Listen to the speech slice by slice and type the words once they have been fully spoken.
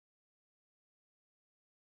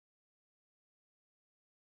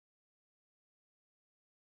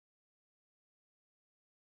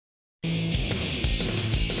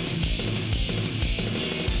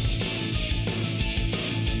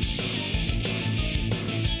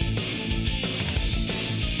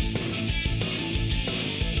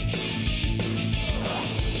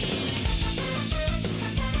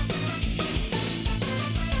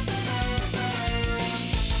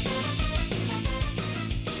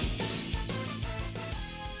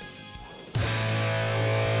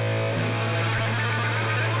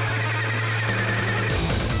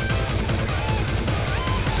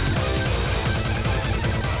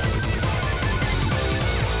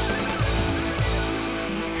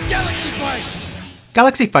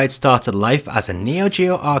Galaxy Fight started life as a Neo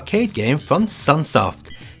Geo arcade game from Sunsoft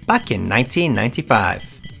back in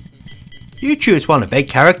 1995. You choose one of 8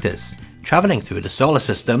 characters, travelling through the solar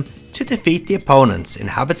system to defeat the opponents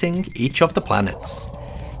inhabiting each of the planets,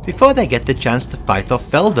 before they get the chance to fight off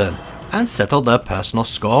Feldon and settle their personal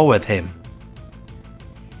score with him.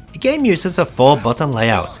 The game uses a 4-button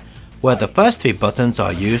layout, where the first 3 buttons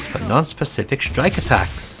are used for non-specific strike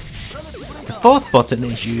attacks. The 4th button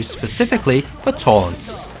is used specifically for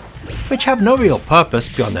taunts, which have no real purpose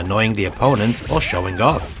beyond annoying the opponent or showing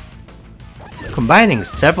off. Combining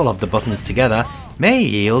several of the buttons together may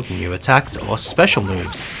yield new attacks or special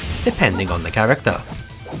moves, depending on the character.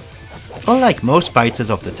 Unlike most fighters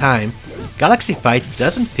of the time, Galaxy Fight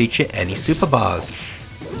doesn't feature any super bars.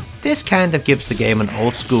 This kind of gives the game an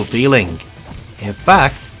old school feeling. In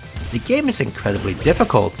fact, the game is incredibly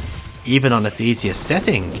difficult, even on its easiest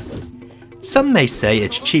setting. Some may say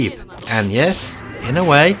it's cheap, and yes, in a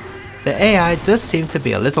way, the AI does seem to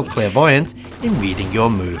be a little clairvoyant in reading your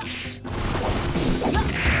moves.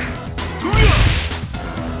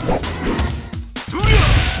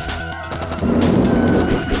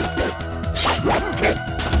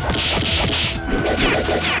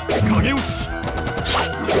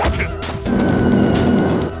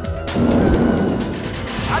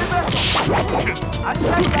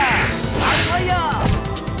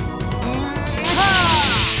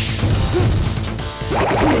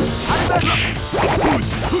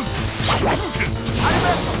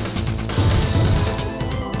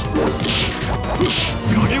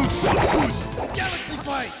 Galaxy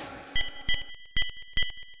Fight!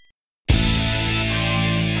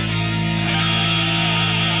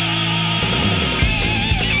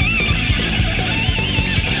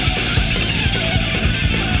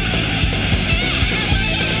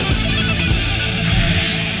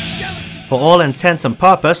 For all intents and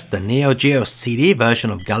purpose, the Neo Geo CD version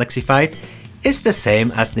of Galaxy Fight is the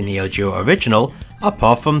same as the Neo Geo original,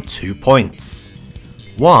 apart from 2 points.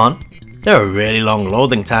 One, there are really long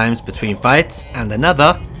loading times between fights, and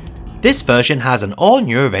another, this version has an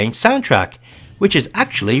all-new arranged soundtrack, which is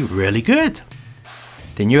actually really good.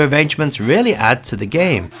 The new arrangements really add to the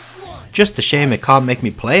game. Just a shame it can't make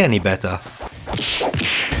me play any better.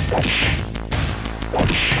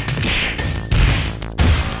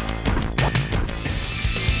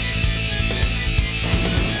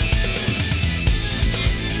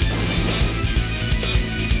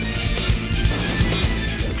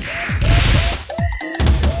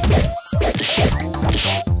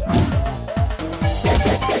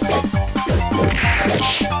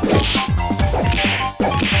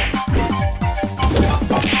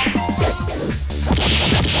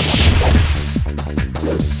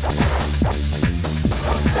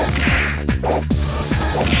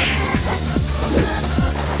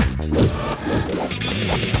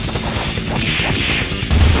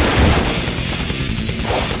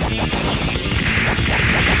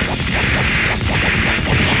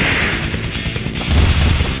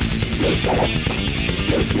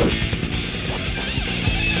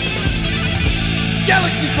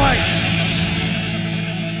 Galaxy Fight!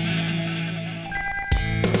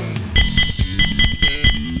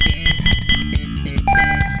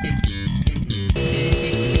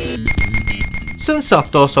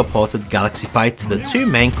 Sunsoft also ported Galaxy Fight to the 2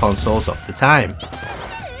 main consoles of the time.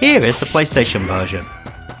 Here is the PlayStation version.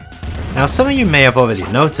 Now some of you may have already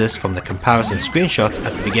noticed from the comparison screenshots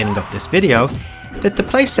at the beginning of this video that the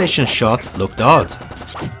PlayStation shot looked odd.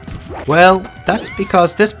 Well, that's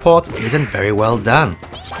because this port isn't very well done.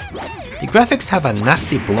 The graphics have a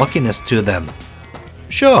nasty blockiness to them.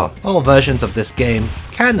 Sure, all versions of this game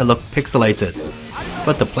kinda look pixelated,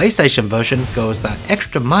 but the PlayStation version goes that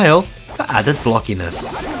extra mile for added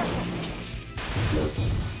blockiness.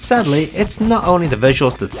 Sadly, it's not only the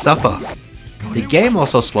visuals that suffer. The game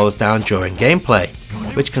also slows down during gameplay,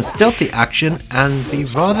 which can stilt the action and be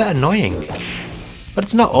rather annoying. But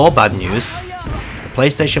it's not all bad news. The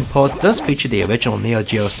PlayStation port does feature the original Neo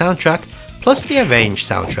Geo soundtrack plus the arranged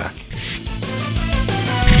soundtrack.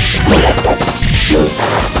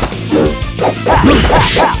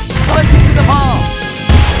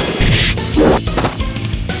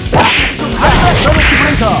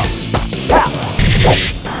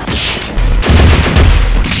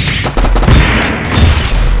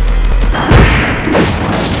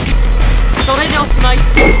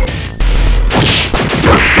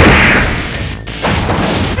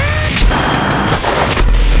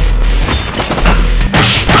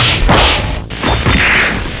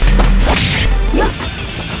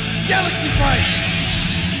 Galaxy Fight!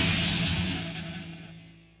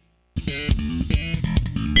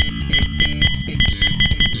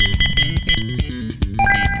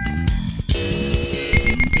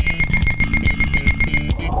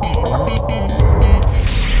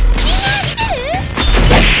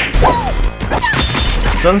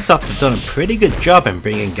 Sunsoft have done a pretty good job in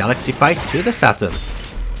bringing Galaxy Fight to the Saturn.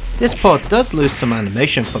 This port does lose some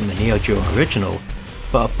animation from the Neo Geo original,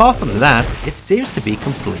 but apart from that, it seems to be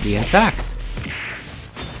completely intact.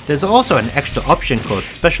 There's also an extra option called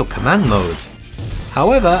Special Command Mode.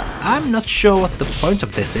 However, I'm not sure what the point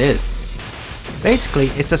of this is. Basically,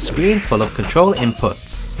 it's a screen full of control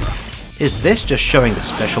inputs. Is this just showing the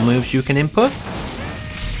special moves you can input?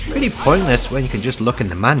 Pretty pointless when you can just look in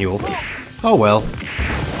the manual. Oh well.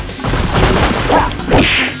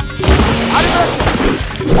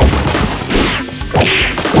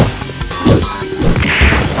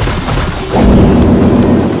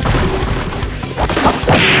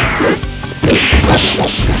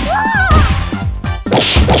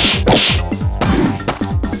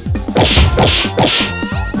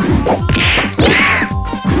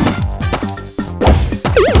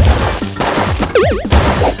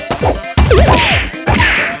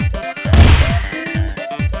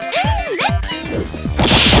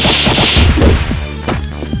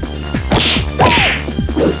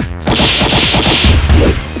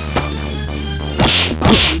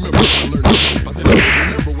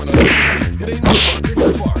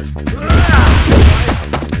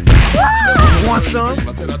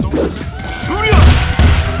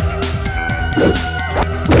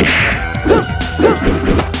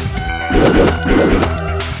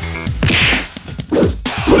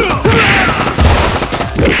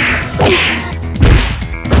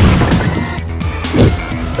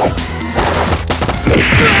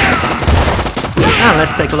 Now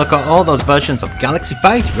let's take a look at all those versions of Galaxy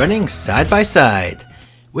Fight running side by side.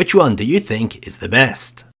 Which one do you think is the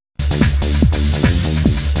best?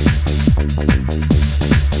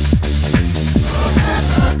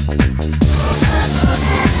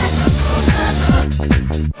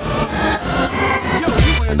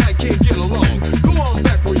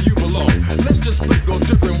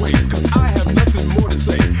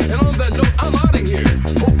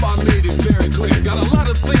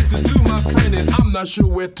 Not sure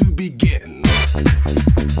where to begin. What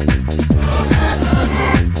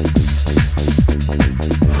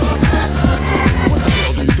the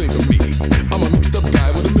hell do you think of me? I'm a mixed up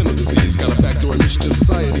guy with a mental disease. Got a backdoor mission to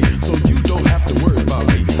society, so you don't have to worry about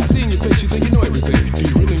me. I see in your face you think you know everything. Do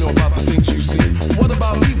you really know about the things you see? What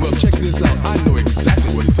about me? Well, check this out. I know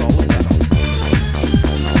exactly what it's all about.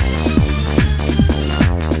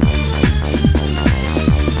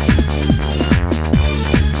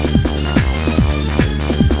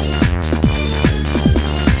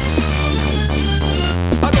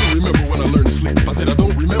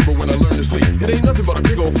 It ain't nothing but a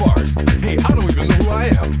big old farce. Hey, I don't even know who I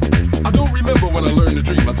am. I don't remember when I learned to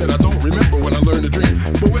dream. I said I don't remember when I learned to dream.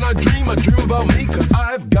 But when I dream about me, cause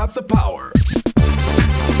I've got the power.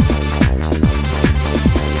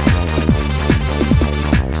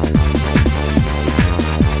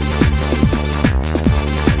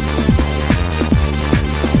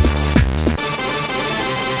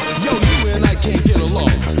 Yo, you and I can't get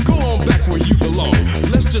along. Go on back where you belong.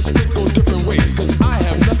 Let's just go different ways, cause I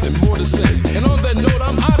have nothing more to say. And on that note,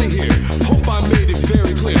 I'm out of here. Hope I made it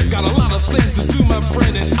very clear. Got a lot of things to do, my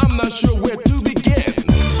friend, and I'm not sure where